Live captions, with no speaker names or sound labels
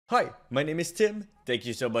Hi, my name is Tim. Thank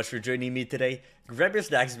you so much for joining me today. Grab your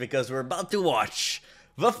snacks because we're about to watch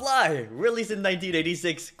The Fly, released in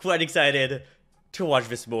 1986. Quite excited to watch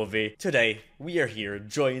this movie. Today, we are here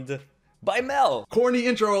joined by Mel. Corny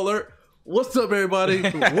intro alert. What's up, everybody?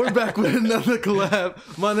 We're back with another collab.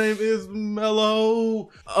 My name is Mello.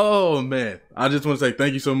 Oh, man. I just want to say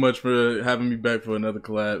thank you so much for having me back for another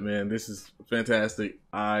collab, man. This is fantastic.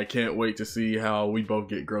 I can't wait to see how we both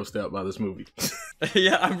get grossed out by this movie.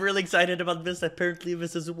 Yeah, I'm really excited about this. Apparently,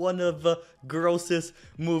 this is one of the grossest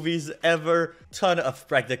movies ever. Ton of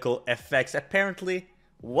practical effects. Apparently,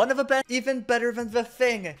 one of the best, even better than The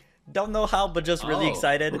Thing. Don't know how, but just really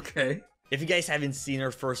excited. Okay. If you guys haven't seen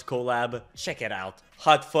our first collab, check it out.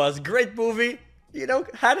 Hot Fuzz, great movie. You know,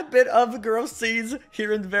 had a bit of gross scenes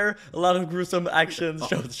here and there. A lot of gruesome actions.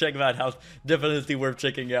 So check that out. Definitely worth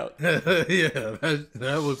checking out. Yeah,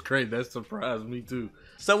 that was great. That surprised me too.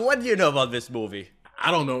 So what do you know about this movie?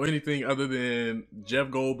 I don't know anything other than Jeff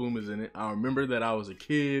Goldblum is in it. I remember that I was a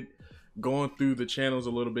kid going through the channels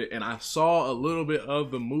a little bit and I saw a little bit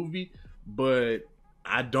of the movie, but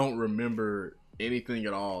I don't remember anything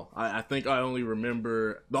at all. I think I only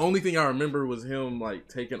remember, the only thing I remember was him like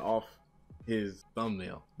taking off his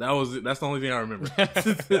thumbnail. That's the only thing I remember.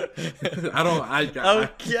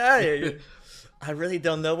 Okay. I really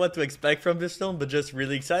don't know what to expect from this film, but just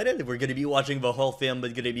really excited. We're going to be watching the whole film,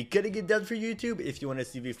 but going to be cutting it down for YouTube. If you want to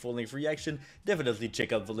see the full-length reaction, definitely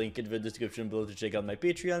check out the link in the description below to check out my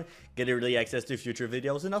Patreon, get early access to future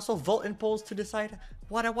videos, and also vote in polls to decide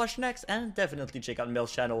what I watch next, and definitely check out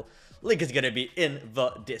Mel's channel. Link is going to be in the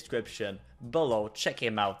description below. Check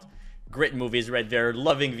him out. Great movies right there,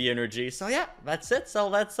 loving the energy. So yeah, that's it. So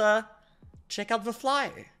let's check out The Fly.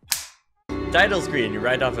 Title screen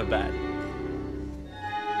right off the bat.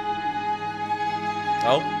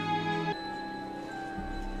 Oh.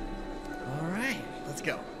 Alright, let's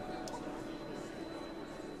go.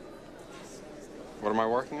 What am I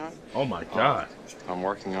working on? Oh my god. I'm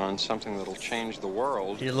working on something that'll change the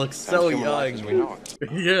world. He looks so human life young. as we know it.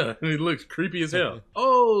 Yeah, he looks creepy as hell.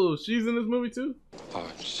 Oh, she's in this movie too?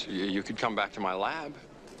 You could come back to my lab.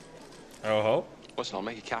 Oh. Listen, I'll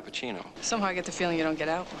make a cappuccino. Somehow I get the feeling you don't get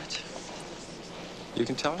out much. You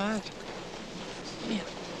can tell that? Yeah.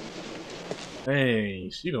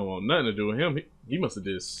 Hey, she don't want nothing to do with him. He must have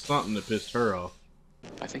did something that pissed her off.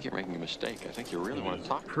 I think you're making a mistake. I think you really want to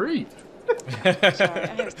talk. Creep.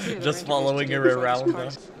 Just following her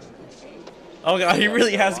around. Oh god, he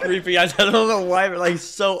really has creepy eyes. I don't know why they're like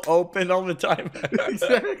so open all the time.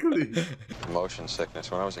 Exactly. Motion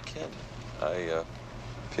sickness. When I was a kid, I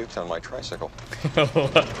puked on my tricycle.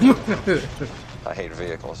 I hate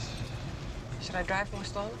vehicles. Should I drive more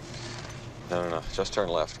slowly? No. Just turn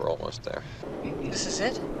left. We're almost there. This is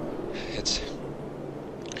it? It's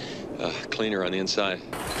cleaner on the inside.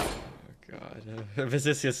 Oh god. This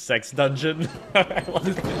is his sex dungeon. I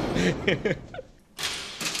love it.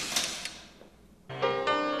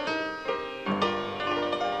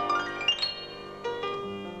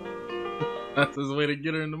 That's his way to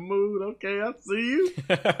get her in the mood. Okay, I see you.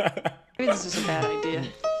 Maybe this is a bad idea.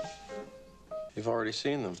 You've already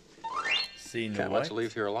seen them. Seen Can't what? let you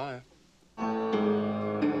leave here alive.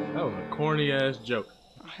 That was a corny ass joke.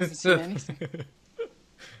 I haven't seen anything.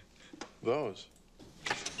 Those.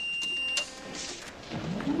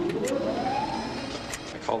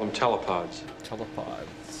 I call them telepods.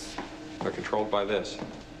 Telepods. They're controlled by this.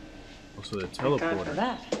 Oh, so they're God for teleporter.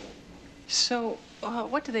 that. So,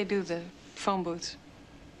 what do they do, the phone booths?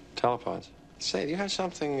 Telepods. Say, do you have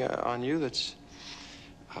something on you that's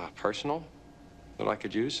personal that I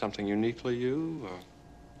could use? Something uniquely you?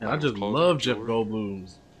 And I just love Jeff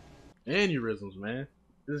Goldblum's aneurysms, man.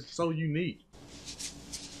 This is so unique.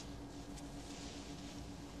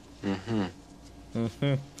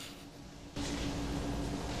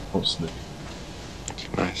 Oh, snap.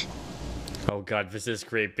 Nice. Oh god, this is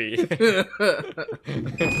creepy.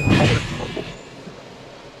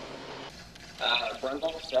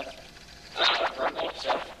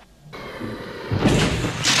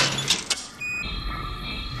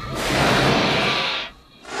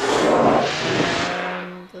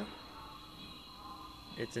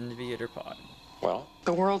 It's in the theater pod. Well,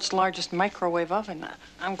 The world's largest microwave oven.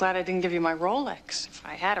 I'm glad I didn't give you my Rolex, if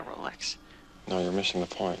I had a Rolex. no, you're missing the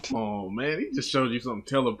point. Oh, man, he just showed you something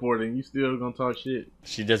teleporting. You still gonna talk shit?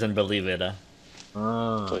 She doesn't believe it,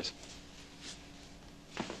 huh? Please.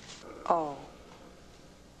 Oh.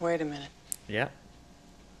 Wait a minute. Yeah.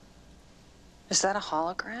 Is that a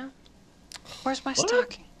hologram? Where's my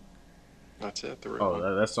stocking? That's it, the real Oh,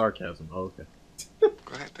 one. that's sarcasm. Oh, okay.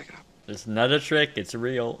 Go ahead, pick it up. It's not a trick, it's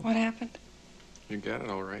real. What happened? You get it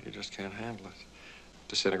all right, you just can't handle it.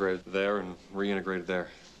 disintegrated there and reintegrated there.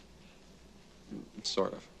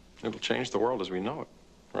 Sort of. It'll change the world as we know it,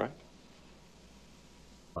 right?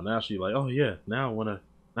 Oh, now she's like, oh yeah, now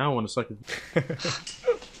I wanna suck it.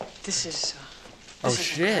 This is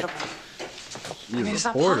shit. incredible. I mean, it's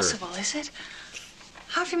not possible, is it?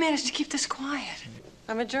 How have you managed to keep this quiet?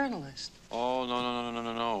 I'm a journalist. Oh,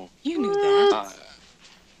 no. You knew that.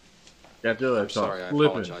 Got your I'm ass sorry, I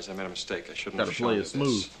flipping. apologize. I made a mistake. I shouldn't Gotta have play shown it you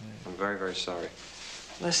smooth. this. I'm very, very sorry.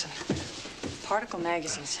 Listen, Particle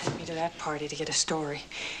Magazine sent me to that party to get a story,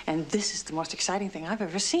 and this is the most exciting thing I've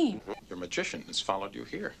ever seen. Your magician has followed you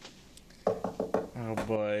here. Oh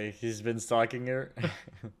boy, he's been stalking her.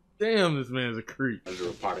 Damn, this man's a creep. Editor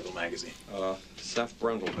of Particle Magazine. Seth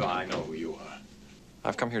Brundle. Oh, I know who you are.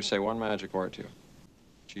 I've come here to say one magic word to you.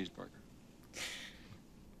 Cheeseburger.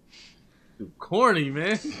 Dude, corny,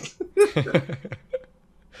 man.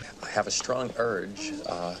 I have a strong urge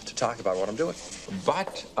to talk about what I'm doing.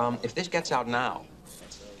 But if this gets out now,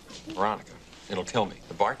 Veronica, it'll kill me.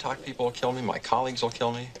 The Bar Talk people will kill me. My colleagues will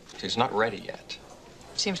kill me. She's not ready yet.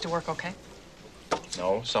 Seems to work okay.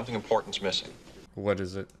 No, something important's missing. What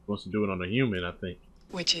is it? Wants to do it on a human, I think.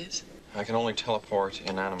 Which is? I can only teleport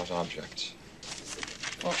inanimate objects.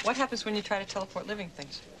 Well, what happens when you try to teleport living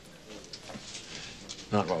things?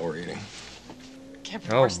 Not while we're eating. Can't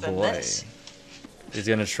be Oh worse than boy. this. He's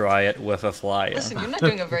gonna try it with a fly. Listen, you're not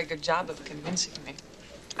doing a very good job of convincing me.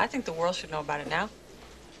 I think the world should know about it now.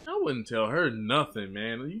 I wouldn't tell her nothing,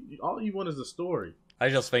 man. All you want is a story. I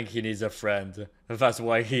just think he needs a friend. That's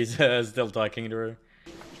why he's still talking to her.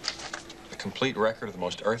 A complete record of the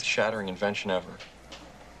most earth-shattering invention ever.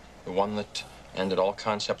 The one that ended all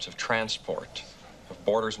concepts of transport, of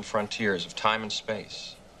borders and frontiers, of time and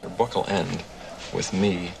space. The book will end with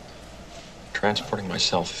me transporting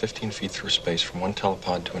myself 15 feet through space from one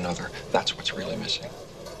telepod to another. That's what's really missing.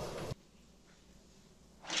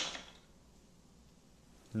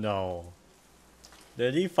 No.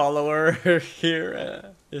 Did he follow her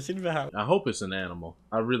here? It seems to have. I hope it's an animal.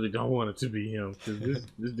 I really don't want it to be him, because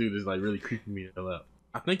this dude is like really creeping me the hell out.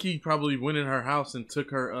 I think he probably went in her house and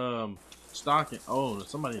took her stocking. Oh, there's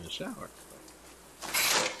somebody in the shower.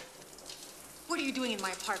 What are you doing in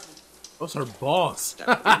my apartment? What's her boss?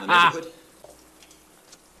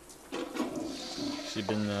 She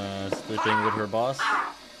been sleeping with her boss.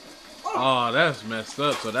 Oh, that's messed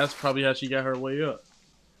up. So that's probably how she got her way up.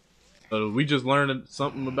 So we just learned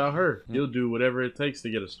something about her. He'll do whatever it takes to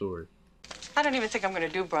get a story. I don't even think I'm going to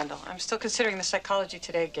do Brundle. I'm still considering the Psychology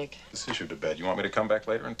Today gig. This is your to bed. You want me to come back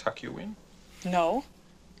later and tuck you in? No.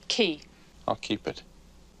 Key. I'll keep it.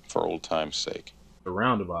 For old time's sake.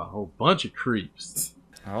 Surrounded by a whole bunch of creeps.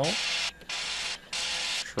 Oh.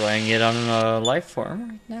 Trying it on a life form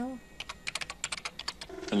right now.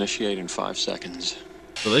 Initiate in 5 seconds.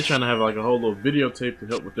 So they're trying to have like a whole little videotape to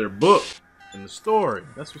help with their book and the story.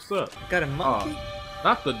 That's what's up. Got a monkey?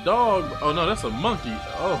 Not the dog. Oh no, that's a monkey.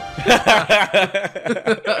 Oh.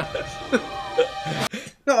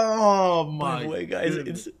 Oh my. By the way, guys,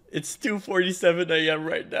 it's 2:47 a.m.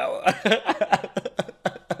 right now.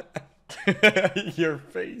 Your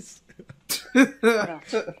face.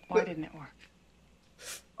 Why didn't it work?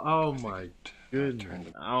 Oh my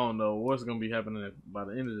goodness. I don't know what's gonna be happening by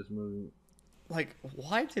the end of this movie. Like,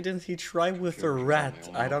 why didn't he try with a rat?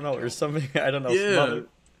 I don't know, or something. I don't know. Yeah. Smother.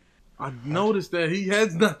 I noticed that he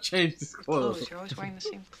has not changed his clothes. You're always wearing the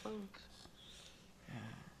same clothes.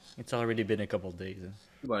 It's already been a couple days.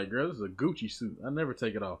 Like, girl, this is a Gucci suit. I never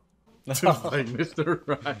take it off. Just like Mr.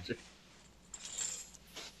 Roger.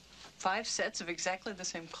 5 sets of exactly the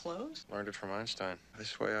same clothes? Learned it from Einstein.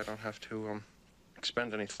 This way I don't have to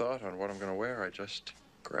expend any thought on what I'm going to wear. I just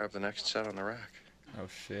grab the next set on the rack. Oh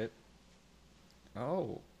shit.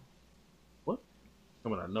 Oh. What?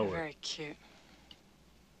 Coming out of You're nowhere. very cute.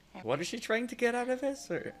 What is she trying to get out of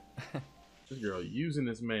this? Or? This girl using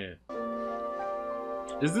this man.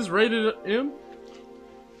 Is this rated M?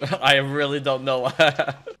 I really don't know.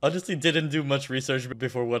 Honestly, didn't do much research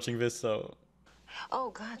before watching this, so. Oh,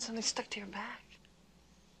 God, something stuck to your back.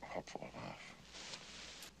 I'll pull it off.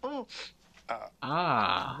 Oh,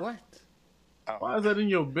 Ah. What? Why is that in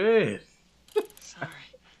your bed? sorry.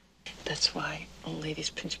 That's why old ladies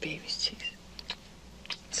pinch babies' cheeks.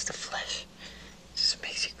 It's the flesh. It just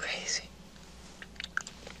makes you crazy.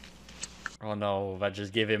 Oh no, that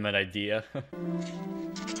just gave him an idea.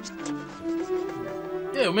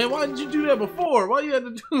 Yeah, man, why did you do that before? Why you had to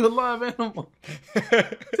do the live animal?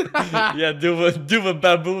 Yeah, do a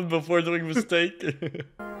baboon before doing mistake.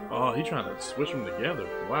 Oh, he trying to switch them together.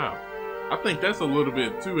 Wow. I think that's a little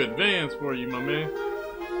bit too advanced for you, my man.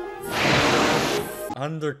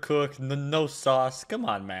 Undercooked, no sauce. Come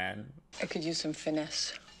on, man. I could use some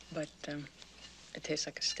finesse, but it tastes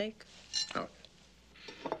like a steak. Oh.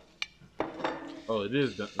 Oh, it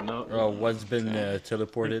is. No. One's been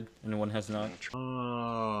teleported and one has not.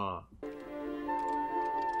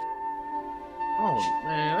 Oh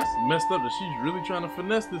man, that's messed up that she's really trying to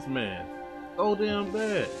finesse this man. So damn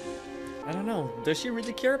bad. I don't know. Does she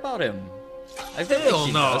really care about him? I think Hell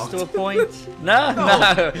she no. does to a point.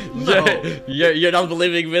 No. You're not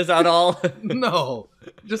believing this at all. No,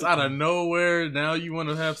 just out of nowhere, now you want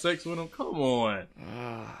to have sex with him? Come on.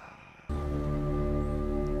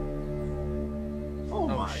 Oh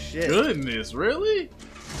my shit. goodness, really?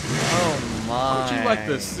 Oh my. Aren't you like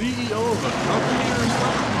the CEO of a company or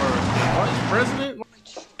something, or vice president?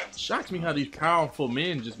 Shocks me how these powerful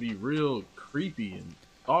men just be real creepy and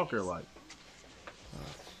stalker-like.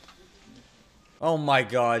 Oh my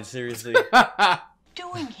god, seriously.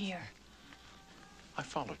 Doing here? I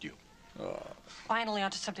followed you. Finally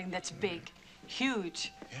onto something that's big,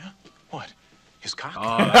 huge. Yeah? What? His cock?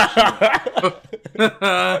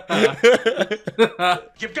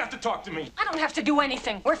 You've got to talk to me. I don't have to do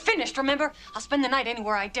anything. We're finished, remember? I'll spend the night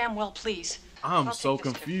anywhere I damn well please. I'm I'll so take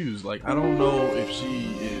this confused. Like, I don't know if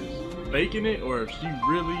she is faking it or if she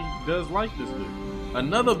really does like this dude.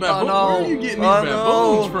 Another baboon? no. Where are you getting these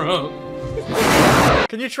Oh, baboons from?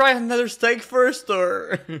 Can you try another steak first,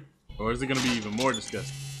 or? Or is it gonna be even more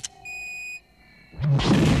disgusting?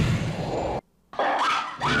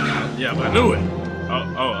 Yeah, I knew it.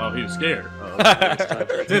 Oh, he was scared.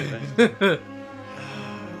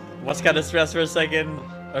 What's kind of stress for a second?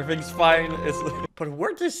 Everything's fine. But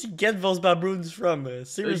where does she get those baboons from?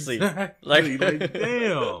 Seriously, Exactly. Like,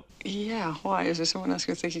 damn. Yeah, why? Is there someone else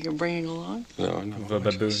you think you can bring along? No. The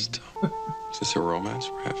baboon. Is this a romance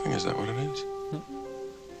we're having? Is that what it is?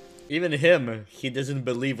 Even him, he doesn't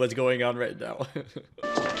believe what's going on right now.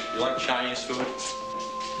 You like Chinese food?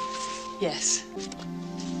 Yes.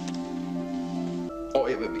 Oh,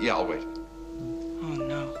 yeah, I'll wait. Oh,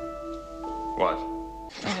 no. What?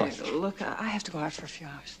 Look, I have to go out for a few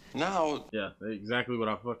hours. Now, Yeah, exactly what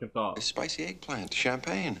I fucking thought. spicy eggplant,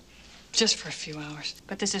 champagne. Just for a few hours.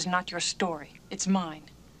 But this is not your story. It's mine.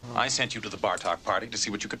 I sent you to the Bartok party to see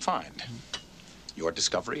what you could find. Your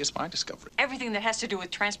discovery is my discovery. Everything that has to do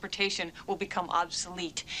with transportation will become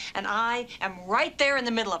obsolete. And I am right there in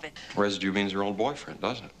the middle of it. Residue means her old boyfriend,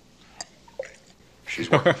 doesn't it? She's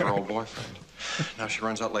working for her old boyfriend. Now she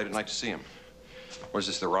runs out late at night to see him. What is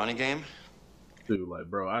this, the Ronnie game? Dude, like,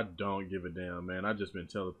 bro, I don't give a damn, man. I just been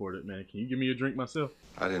teleported, man. Can you give me a drink myself?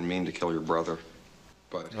 I didn't mean to kill your brother,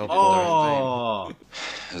 but he did die in Oh, vain.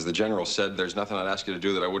 As the general said, there's nothing I'd ask you to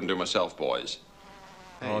do that I wouldn't do myself, boys.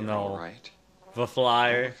 Hey, Oh, you're no. all right. The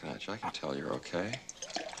flyer. Looking at you, I can tell you're okay.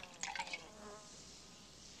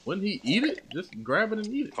 wouldn't he eat it? Just grab it and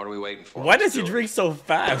eat it. What are we waiting for? Why does he Do it. drink so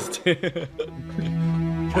fast?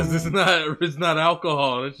 Because it's not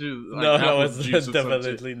alcohol. It's just like No, apple it's juice or some shit.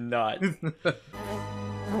 definitely not.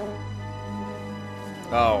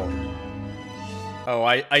 Oh,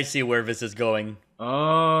 I see where this is going.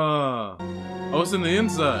 Oh, it's in the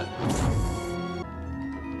inside.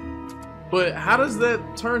 But how does that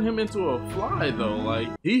turn him into a fly though? Like,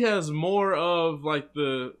 he has more of like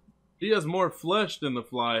he has more flesh than the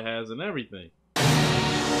fly has and everything.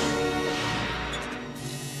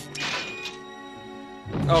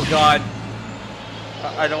 Oh god,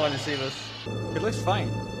 I don't want to see this. It looks fine.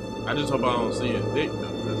 I just hope I don't see his dick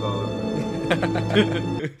though. That's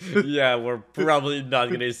all. Yeah, we're probably not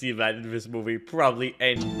gonna see that in this movie. Probably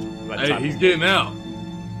any. Hey, he's getting out.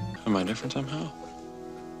 Am I different somehow?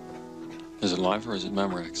 Is it live or is it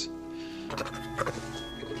Memorex?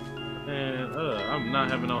 And I'm not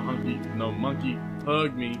having no monkey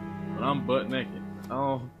hug me when I'm butt naked.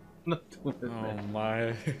 Oh, not doing Oh that.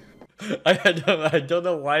 my. I don't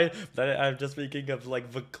know why, but I'm just thinking of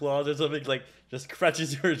like the claws or something, like just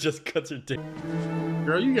scratches her, just cuts her dick.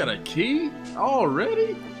 Girl, you got a key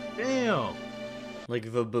already? Damn.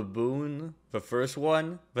 Like the baboon, the first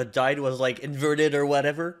one that died was like inverted or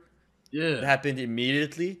whatever. It Yeah. happened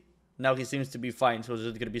immediately. Now he seems to be fine, so is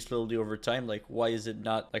it gonna be slowly over time? Like, why is it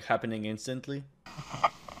not like happening instantly? I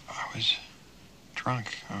was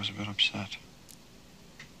drunk. I was a bit upset.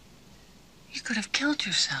 You could have killed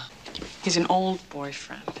yourself. He's an old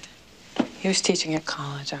boyfriend. He was teaching at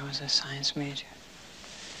college. I was a science major.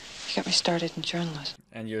 He got me started in journalism.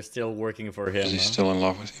 And you're still working for him. Is he huh? still in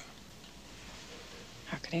love with you?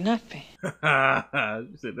 How could he not be?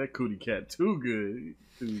 You said that cootie cat too good.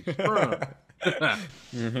 Too strong.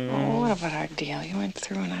 Oh, what about our deal? You went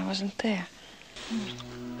through and I wasn't there.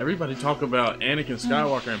 Everybody talk about Anakin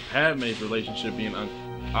Skywalker and Padme's relationship being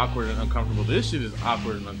awkward and uncomfortable. This shit is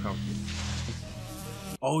awkward and uncomfortable.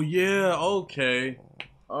 Oh yeah, okay.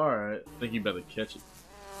 Alright. I think you better catch it.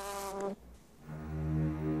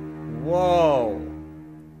 Whoa.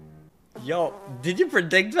 Yo, did you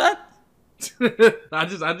predict that? I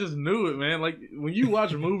just knew it, man. Like when you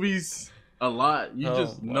watch movies a lot, you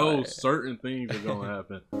just know certain things are gonna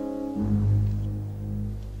happen.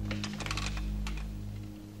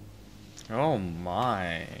 Oh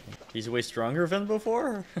my. He's way stronger than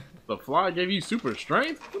before? The fly gave you super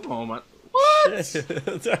strength? Come on, man. What?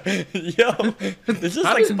 Yo, this is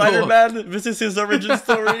like Spider-Man. This is his origin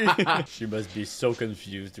story. She must be so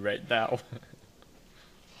confused right now.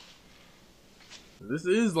 This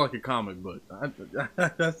is like a comic book.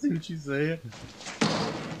 I see what you saying.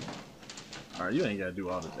 Alright, you ain't gotta do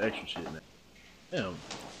all this extra shit, man. Damn,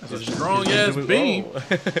 that's a strong ass beam.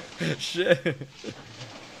 Shit.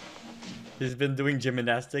 He's been doing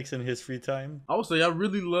gymnastics in his free time. I would say I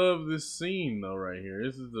really love this scene though right here.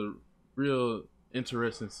 This is a real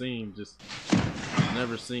interesting scene. Just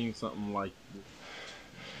never seen something like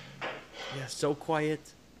this. Yeah, so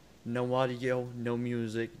quiet. No audio, no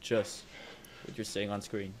music, just what you're saying on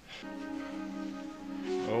screen.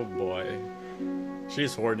 Oh boy.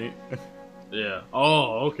 She's horny. Yeah.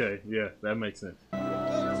 Oh, okay. Yeah, that makes sense.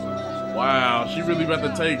 Wow, she really about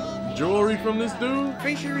to take jewelry from this dude? I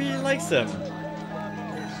think she really likes him.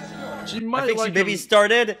 She might I think like she maybe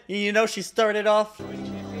started, you know, she started off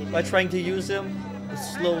by trying to use him.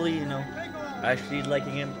 Slowly, you know, actually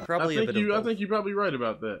liking him. Probably a bit of both. I think you're probably right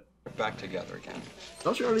about that. Back together again.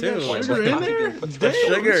 Don't you already Dude, got sugar in there? Damn,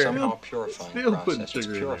 sugar. Somehow purifying Still process. putting It's sugar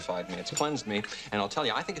in there. purified me. It's cleansed me, and I'll tell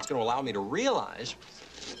you, I think it's going to allow me to realize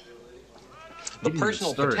the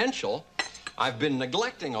personal potential I've been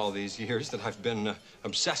neglecting all these years that I've been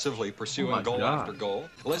obsessively pursuing goal after goal.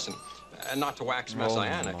 Listen, not to wax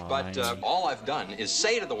messianic, but all I've done is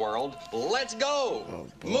say to the world, let's go.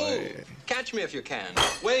 Move. Catch me if you can.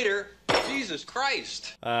 Waiter, Jesus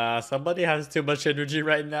Christ. Somebody has too much energy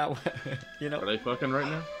right now. You know, Are they fucking right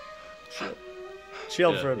now?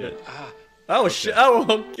 chill for a bit. Oh shit! Oh,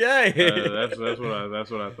 okay.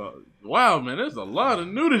 That's what I thought. Wow, man, there's a lot of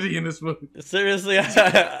nudity in this movie. Seriously,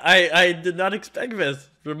 I did not expect this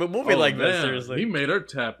from a movie like this. Seriously, he made her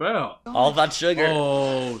tap out. All that sugar.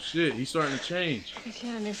 Oh shit, he's starting to change. You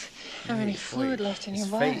can't have any fluid left in your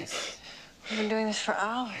body. We've been doing this for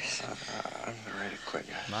hours. I'm ready to quit.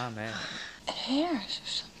 My man. Hairs or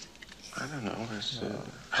something. I don't know. It's,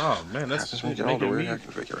 Oh man, that's just making all the weird hair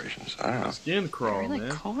configurations. I don't know. Skin crawl, Really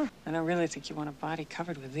man. cool. I don't really think you want a body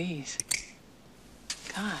covered with these.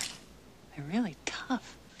 God, they're really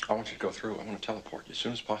tough. I want you to go through. I want to teleport you as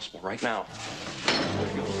soon as possible, right now.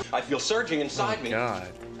 I feel surging inside me.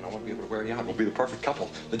 God. And I want to be able to wear you out. We'll be the perfect couple,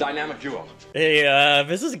 the dynamic duo. Hey,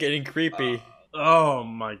 this is getting creepy. Oh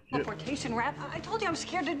my god. Teleportation rap. I told you I'm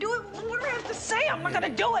scared to do it. What do I have to say? I'm not gonna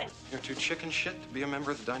do it. You're too chicken shit to be a member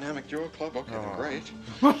of the dynamic duo club? Okay, then great.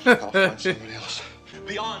 I'll find somebody else.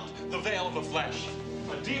 Beyond the veil of the flesh,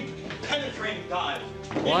 a deep, penetrating dive.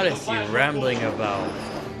 What is he rambling about?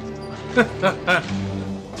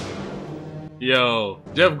 Yo,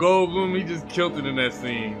 Jeff Goldblum, he just killed it in that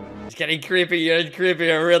scene. It's getting creepier and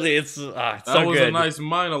creepier. Really, it's so That was good. a nice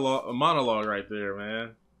monologue right there,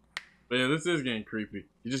 man. But yeah, this is getting creepy.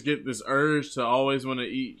 You just get this urge to always want to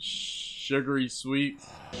eat sugary sweets.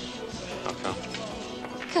 Okay.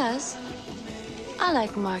 Cuz, I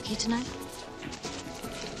like Marky tonight.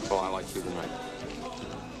 Well, I like you tonight.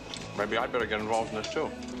 Maybe I'd better get involved in this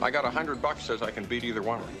too. I got $100 says I can beat either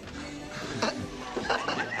one.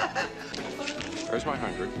 There's my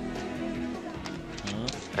 100.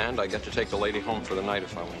 And I get to take the lady home for the night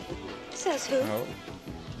if I win. Says who? Oh.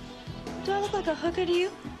 Do I look like a hooker to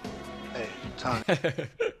you? Hey, Tom.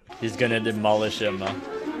 He's gonna demolish him. Yeah,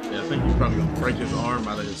 I think he's probably gonna break his arm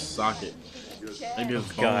out of his socket. Maybe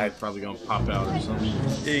his bone is probably gonna pop out or something.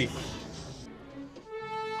 Eek.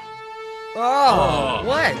 Oh,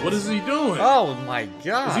 what? What is he doing? Oh my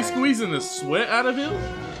god. Is he squeezing the sweat out of him?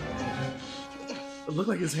 It looked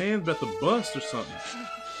like his hand's about to bust or something.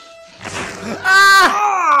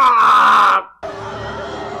 Ah!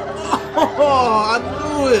 Oh, I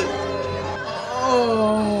knew it.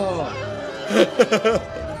 Oh.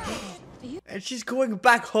 And she's going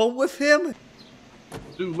back home with him?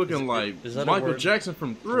 Dude looking like Is that a Michael word? Jackson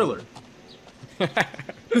from Thriller.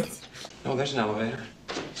 Oh, there's an elevator.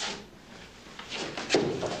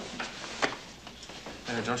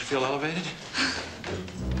 Don't you feel elevated?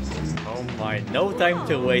 Oh my, no time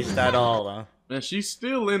to waste at all, huh? Man, she's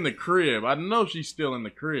still in the crib. I know she's still in the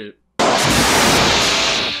crib.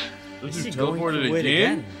 Is Did he you going teleported through it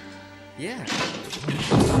again? Yeah. I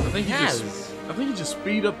think he Yes. just. I I think you just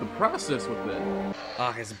speed up the process with that.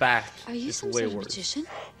 Ah, his back. Are you It's some way sort of worse. magician?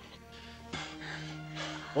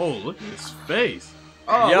 Oh, look at his face.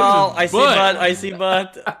 Oh, Yo, look at I his see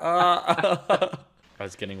butt. butt. I see butt.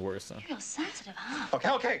 It's getting worse, huh? You're real sensitive, huh?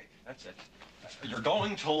 Okay. That's it. You're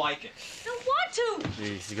going to like it. I don't want to.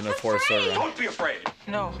 Jeez, he's gonna force her. Don't be afraid.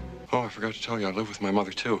 No. Oh, I forgot to tell you, I live with my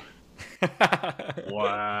mother, too.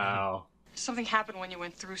 Wow. Something happened when you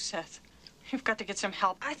went through, Seth. You've got to get some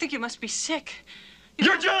help. I think you must be sick.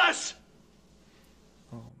 You're jealous!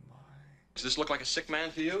 Oh my. Does this look like a sick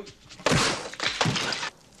man to you?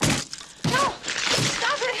 No!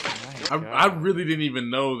 Stop it! I really didn't even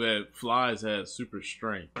know that flies had super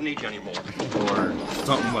strength I don't need you anymore. or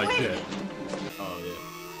something like that. Oh, yeah.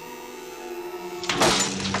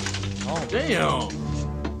 Oh, Damn.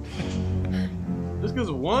 Just because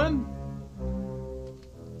of one?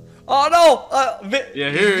 Oh no! Yeah,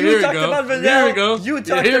 you here we talked go. about Vidal. Here we go. You Yeah,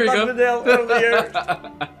 talked here we about go. Vidal earlier.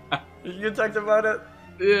 You talked about it.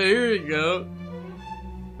 Yeah, here we go.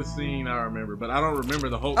 The scene I remember, but I don't remember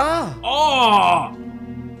the whole. Ah! Oh!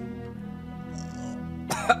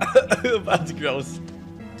 That's gross.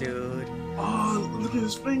 Dude. Oh, look at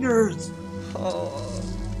his fingers. Oh.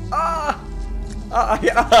 Ah!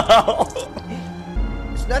 Yeah.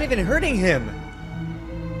 It's not even hurting him.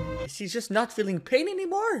 He's just not feeling pain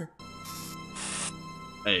anymore.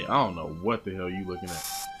 Hey, I don't know what the hell you looking at.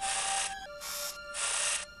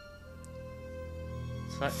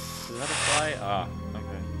 Is that a fly? Ah,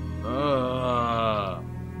 okay.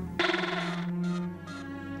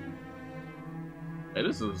 Hey,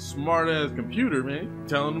 this is a smart ass computer, man.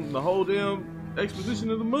 Telling them the whole damn exposition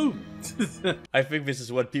of the movie. I think this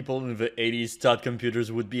is what people in the 80s thought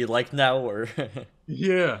computers would be like now, or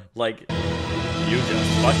Yeah. like, you just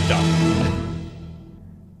fucked up.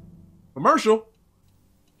 Commercial.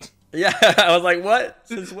 Yeah, I was like, what?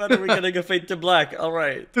 Since when are we gonna go fade to black?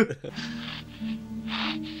 Alright.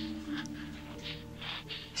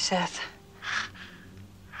 Seth.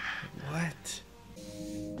 What?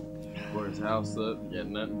 For his house up, got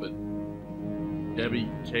nothing but Debbie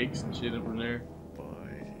cakes and shit up in there.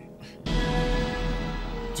 Boy.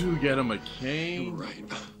 Dude, got him a cane. You're right.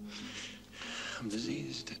 I'm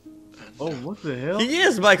diseased. And, Oh, what the hell? He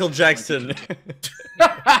is Michael Jackson.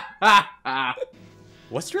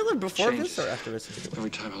 Was Thriller before this or after this? every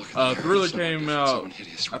time I look at the Thriller mirror, someone came different, out, someone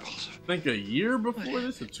hideous, I repulsive. think a year before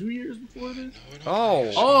this, or 2 years before this?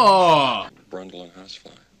 Oh. Oh! Brundle and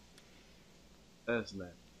housefly. That's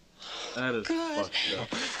nasty. That is fucked up.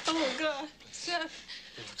 Oh, God. Seth,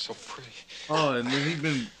 You look so pretty. Oh, and then he's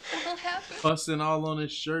been what happened? fussing all on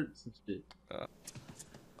his shirts and shit.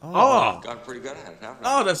 Oh. Got pretty good at it, haven't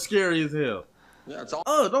Oh, that's scary as hell. Yeah, it's all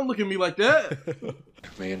Oh, don't look at me like that.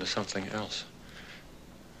 me into something else.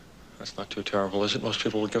 That's not too terrible, is it? Most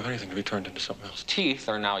people would give anything to be turned into something else. Teeth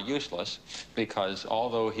are now useless because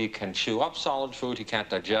although he can chew up solid food, he can't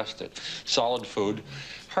digest it. Solid food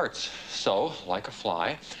hurts. So, like a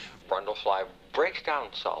fly, Brundlefly breaks down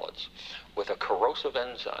solids with a corrosive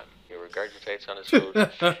enzyme. He regurgitates on his food,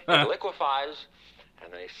 it liquefies,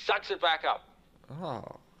 and then he sucks it back up. Oh.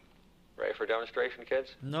 Ready for a demonstration,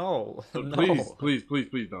 kids? No. No. Please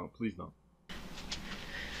don't. Please don't.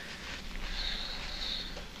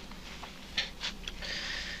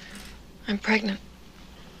 I'm pregnant.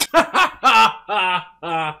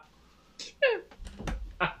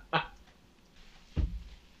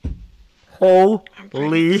 Holy. I'm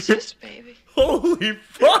pregnant. It's just a baby. Holy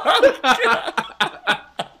fuck!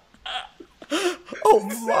 Oh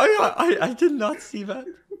my! I did not see that.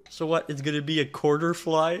 So what? It's gonna be a quarter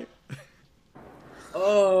fly?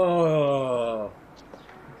 Oh.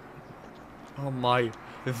 Oh my!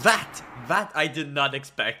 That I did not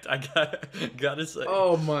expect. I gotta say.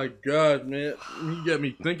 Oh my god, man. You got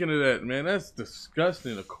me thinking of that, man. That's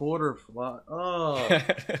disgusting. A quarter fly. Oh.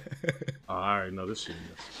 Oh, I already know this shit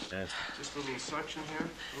is nasty. Just a little suction here.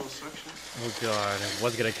 A little suction. Oh god!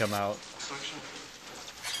 What's gonna come out? Suction.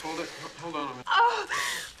 Hold it. Hold on a minute.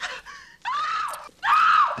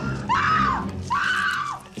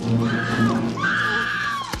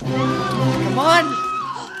 Come on!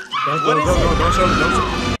 Don't show me. Don't show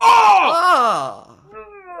me. Ah!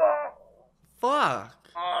 Fuck!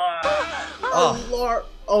 Oh, Lord.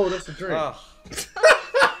 Oh, that's a drink. Oh.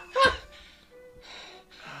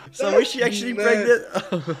 So is she actually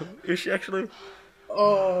pregnant? Is she actually?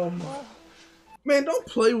 Oh, my. Man, don't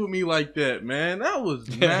play with me like that, man. That was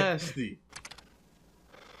nasty.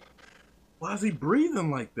 Why is he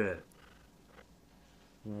breathing like that?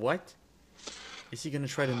 What? Is he gonna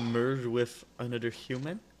try to merge with another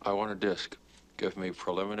human? I want a disc. Give me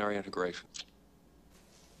preliminary integration.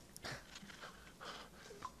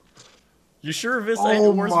 You sure this Oh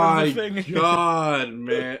ain't worse my than the thing? god,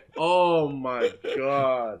 man. Oh my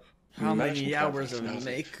god. How many hours of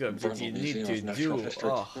makeup did you need to do?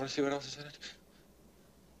 Oh. Want to see what else is in it?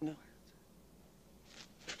 No.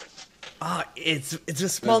 Ah, it's a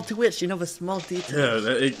small twitch, you know, the small detail.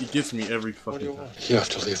 Yeah, it gets me every fucking time. You have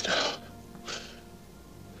to leave now.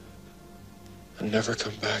 And never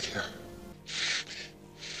come back here.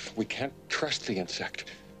 We can't trust the insect.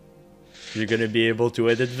 You're gonna be able to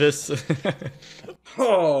edit this?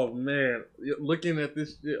 Oh man, looking at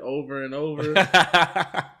this shit over and over.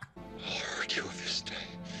 I'll hurt you if you stay.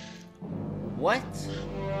 What?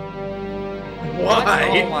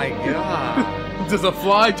 Why? Oh my god. Does a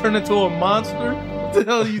fly turn into a monster? What the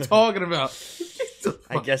hell are you talking about?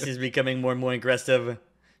 I guess he's becoming more and more aggressive.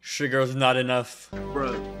 Sugar's not enough.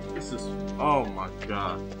 Bro, this is... Oh my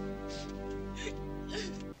god.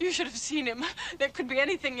 You should have seen him. There could be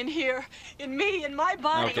anything in here. In me, in my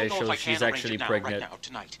body. Okay, so she's actually pregnant. Right now,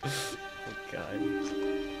 tonight. Oh god.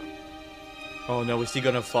 Oh no, is he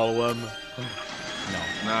gonna follow him? No.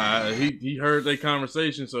 Nah, he heard their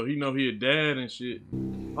conversation, so he know he a dad and shit.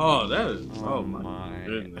 Oh, that is... Oh my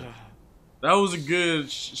goodness. That was a good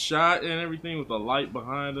shot and everything with the light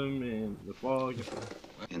behind him and the fog.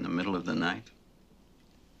 In the middle of the night?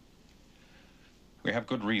 We have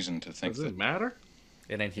good reason to think Does that it matter?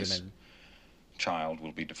 It ain't this human. child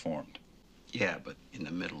will be deformed. Yeah, but in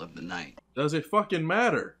the middle of the night. Does it fucking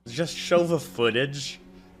matter? Just show the footage,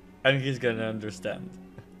 and he's gonna understand.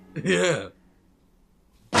 Yeah.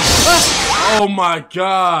 Oh my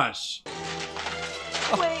gosh!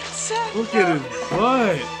 Wait, Seth. Look at his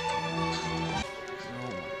butt!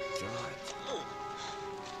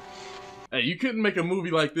 Hey, you couldn't make a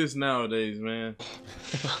movie like this nowadays, man.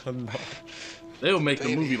 No. They'll make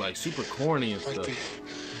a movie like super corny and stuff.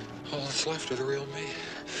 All that's left of the real me.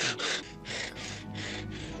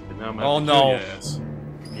 And now I'm Oh having to no! kill your ass.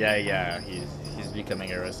 Yeah, he's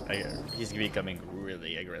becoming aggressive. He's becoming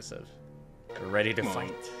really aggressive. Ready to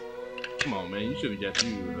fight. Come on, man! You should have got you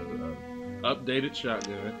an updated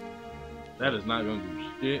shotgun. That is not gonna do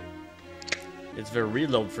shit. It's the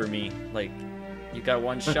reload for me. Like, you got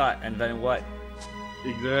one shot, and then what?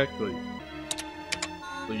 Exactly.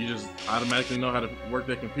 So you just automatically know how to work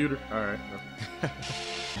that computer? Alright.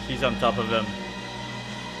 He's on top of him.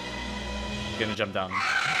 He's gonna jump down.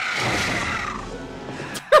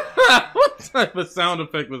 What type of sound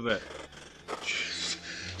effect was that?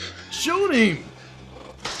 Shoot him!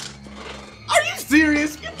 Are you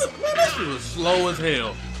serious? Get the... Man, that shit was slow as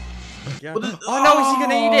hell. Yeah. What is... Oh no, is he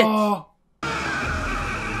gonna eat it?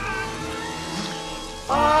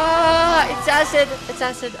 Ah, it's acid. It's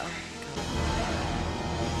acid.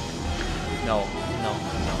 No.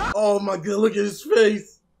 Oh my god, look at his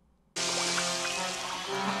face.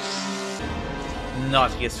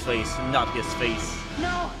 Not his face. Not his face.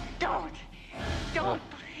 No, don't. Don't,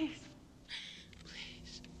 please.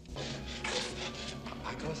 Please.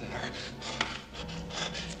 I go there.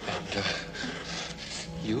 And,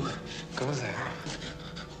 you go there.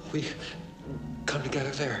 We come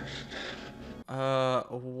together there.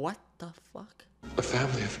 What the fuck? A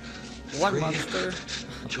family of What three monster?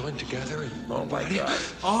 joined together in Oh my god.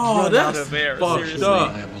 Oh, Run that's out of there, fucked seriously. up.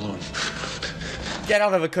 I am alone. Get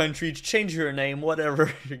out of a country, change your name,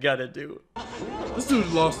 whatever you gotta do. This dude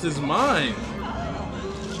lost his mind.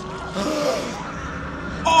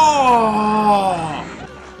 Oh!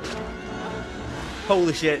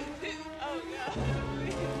 Holy shit.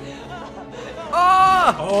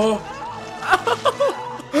 Oh! Oh!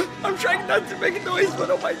 I'm trying not to make a noise, but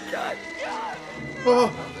oh my god.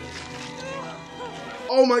 Oh!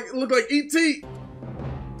 Oh my! Look like E.T.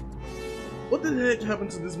 What the heck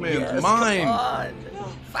happened to this man's mind? Come on.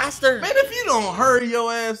 Faster! Man, if you don't hurry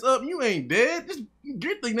your ass up, you ain't dead. Just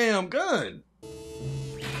get the damn gun.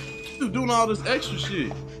 Dude doing all this extra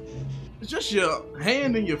shit. It's just your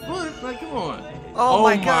hand and your foot. Like, come on. Oh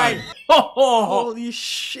my god. Oh, Holy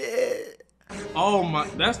shit. oh my.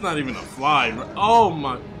 That's not even a fly. Oh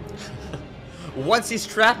my. Once he's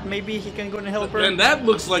trapped, maybe he can go and help her. And that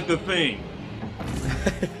looks like the thing.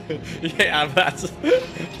 Yeah, that's...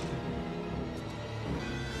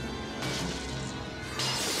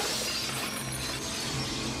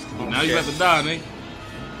 Now you have to die, Nick.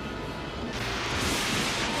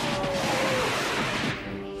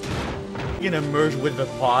 You gonna merge with the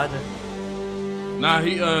pod? Nah,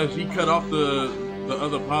 he cut off the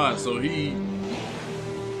other pod, so he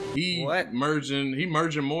What?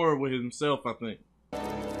 merging more with himself, I think.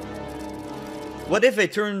 What if they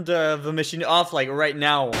turned the machine off like right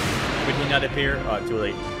now? Would he not appear? Oh, too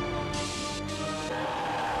late.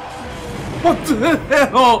 What the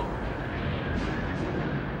hell?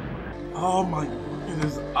 Oh my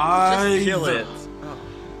goodness, eyes. Just kill it.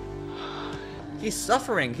 Oh. He's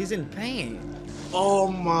suffering. He's in pain. Oh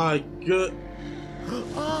my god.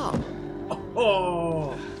 Oh.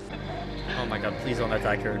 Oh. Oh my god, please don't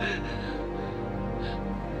attack her.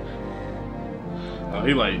 Oh,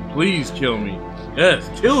 he like, please kill me. Yes,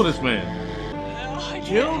 kill this man.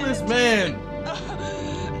 Kill this man.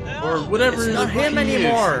 Or whatever. It's not him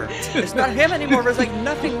anymore. It's not him anymore. There's like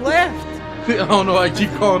nothing left. I don't know. I keep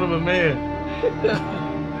calling him a man.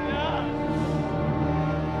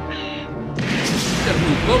 Gotta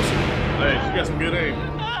move closer. Hey, she got some good aim.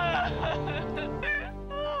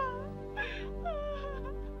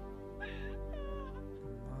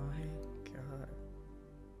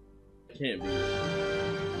 Can't be.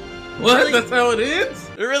 What? Really? That's how it ends?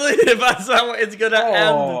 Really? That's how it's gonna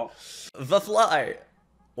Oh. end. The Fly.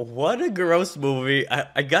 What a gross movie.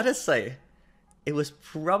 I gotta say, it was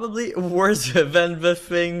probably worse than The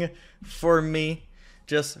Thing for me.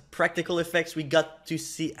 Just practical effects. We got to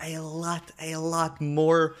see a lot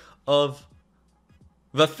more of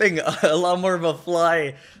The Thing. A lot more of a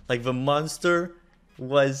Fly. Like the monster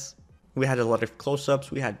was... We had a lot of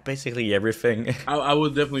close-ups. We had basically everything. I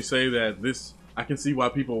would definitely say that this... I can see why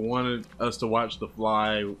people wanted us to watch The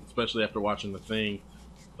Fly, especially after watching The Thing.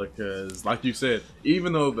 Because, like you said,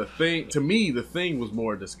 even though The Thing... To me, The Thing was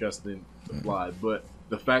more disgusting than The Fly. But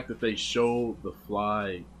the fact that they showed The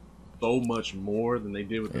Fly so much more than they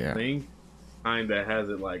did with The Thing kind of has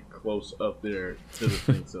it, like, close up there to The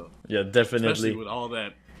Thing. So yeah, definitely. Especially with all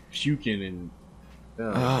that puking and...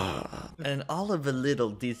 And all of the little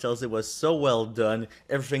details, it was so well done.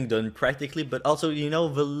 Everything done practically, but also, you know,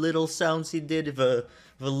 the little sounds he did, the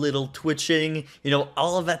little twitching, you know,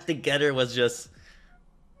 all of that together was just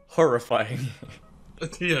horrifying.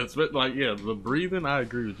 Yeah, like, yeah, the breathing, I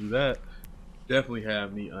agree with you. That definitely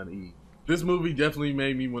had me uneasy. This movie definitely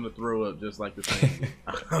made me want to throw up, just like The Thing.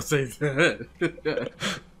 I'll say that.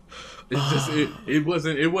 It's just it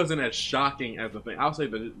wasn't as shocking as The Thing. I'll say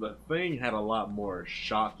that The Thing had a lot more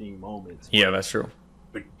shocking moments. Yeah, that's true.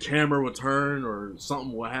 The camera would turn or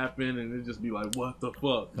something would happen and it'd just be like, what the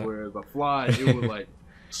fuck? Whereas The Fly, it would like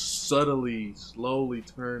slowly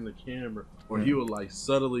turn the camera, or he would like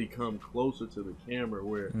subtly come closer to the camera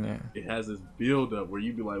where it has this build up where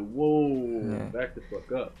you'd be like, whoa, back the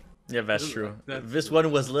fuck up. Yeah, that's true. This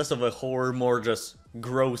one was less of a horror, more just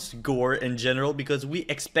gross gore in general, because we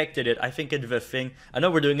expected it. I think in The Thing, I know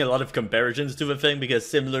we're doing a lot of comparisons to The Thing because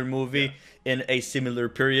similar movie in a similar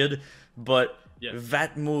period, but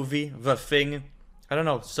that movie, The Thing, I don't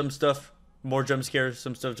know, some stuff, more jump scares,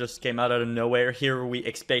 some stuff just came out of nowhere. Here we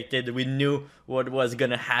expected, we knew what was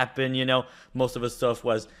gonna happen, you know, most of the stuff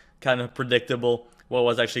was kind of predictable, what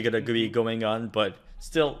was actually gonna be going on, but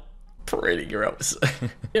still pretty gross.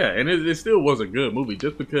 Yeah, and it still was a good movie.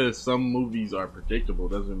 Just because some movies are predictable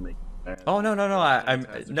doesn't make it bad. Oh no,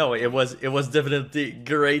 no, it was definitely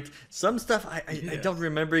great. Some stuff I don't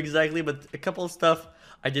remember exactly, but a couple of stuff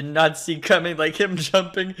I did not see coming, like him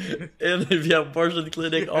jumping in the abortion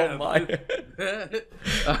clinic. Oh my!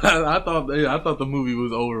 I thought the movie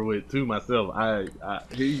was over with too myself.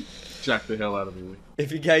 He shocked the hell out of me.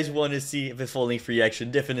 If you guys want to see the full length reaction,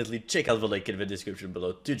 definitely check out the link in the description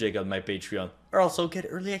below to check out my Patreon, or also get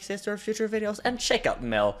early access to our future videos and check out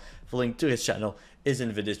Mel. The link to his channel is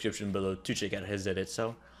in the description below to check out his edit.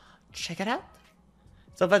 So check it out.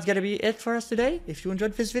 So that's gonna be it for us today. If you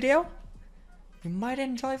enjoyed this video, you might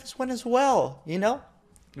enjoy this one as well. You know,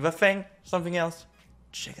 The Thing, something else.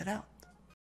 Check it out.